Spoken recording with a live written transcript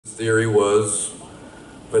theory was,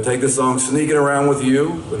 if I take this song Sneaking Around With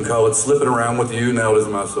You and call it Slippin' Around With You, now it is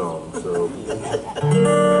my song. So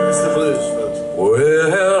It's the blues, folks.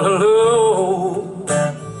 Well, hello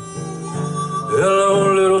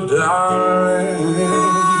little darling,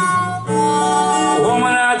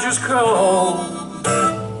 woman, I just called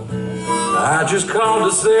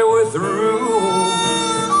to say we're through,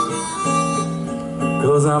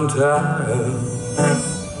 'cause I'm tired,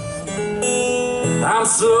 I'm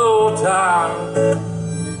so tired,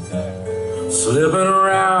 slipping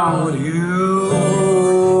around with you.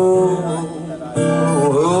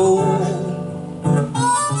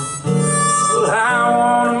 Well, I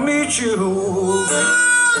wanna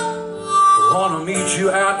meet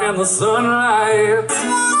you out in the sunlight,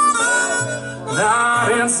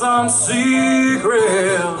 not in some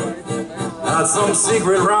secret, not some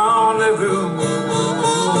secret rendezvous,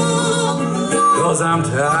 'cause I'm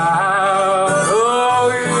tired,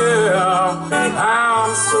 oh yeah,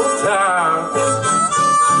 I'm so tired,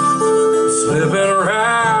 slipping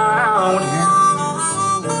around you.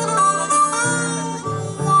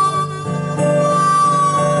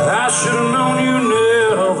 I should have known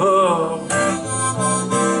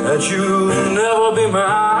that you'd never be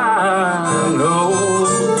mine, no.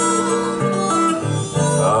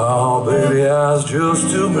 Oh, baby, I was just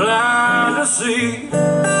too blind to see.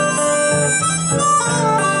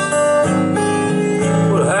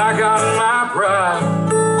 Well, I got my pride,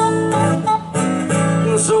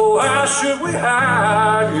 so why should we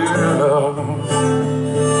hide, yeah,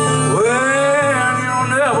 when you'll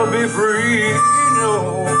never be free, no.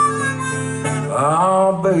 Oh,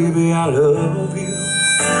 baby, I love you.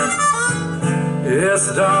 Yes,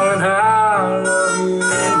 darling, I love you,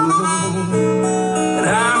 and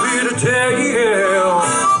I'm here to tell you,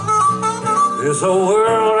 this whole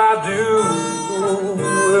world I do,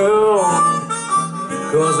 well,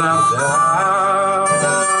 'cause I'm tired,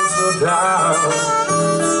 I'm so tired,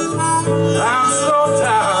 I'm so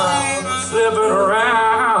tired, slipping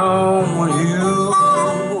around with you.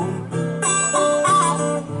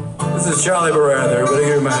 This is Charlie Barath. Everybody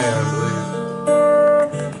give me a hand, please.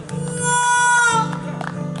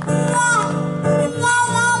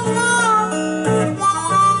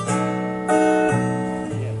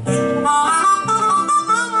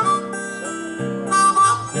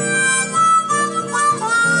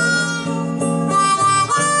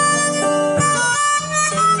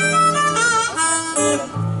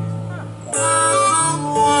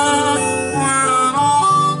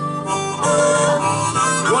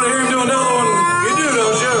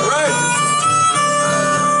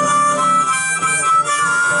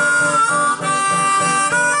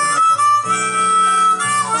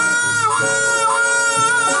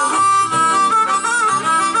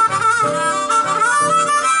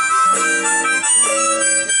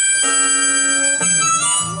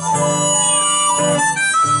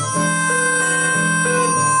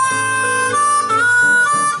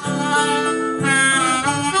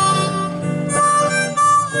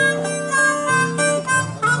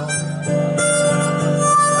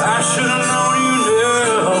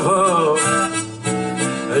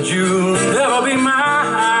 That you'll never be mine.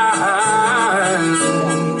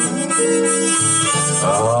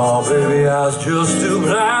 Oh, baby, I was just too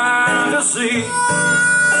blind to see.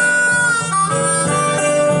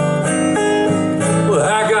 Well, I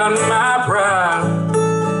got my pride,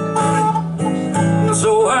 so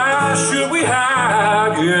why should we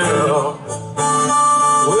hide, yeah,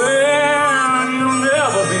 when you'll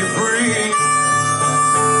never be free?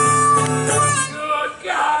 Good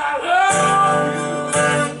God, I love you.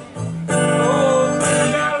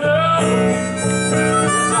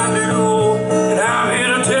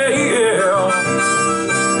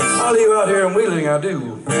 Out here in Wheeling, I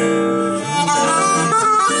do.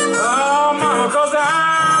 Oh, mama, 'cause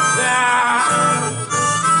I'm tired.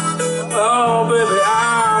 Oh, baby,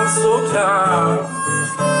 I'm so tired,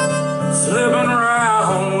 slipping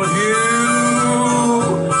around with you.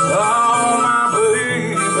 Oh, my baby.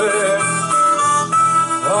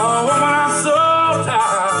 Oh, woman, I'm so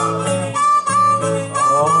tired.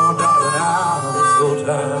 Oh, darling, I'm so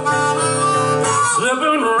tired,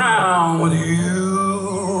 slipping around with you.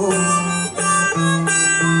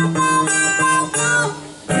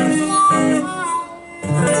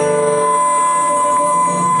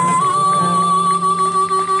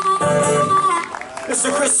 Mr.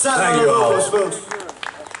 Chris Sutton, thank you all. folks.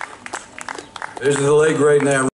 This is the late great now.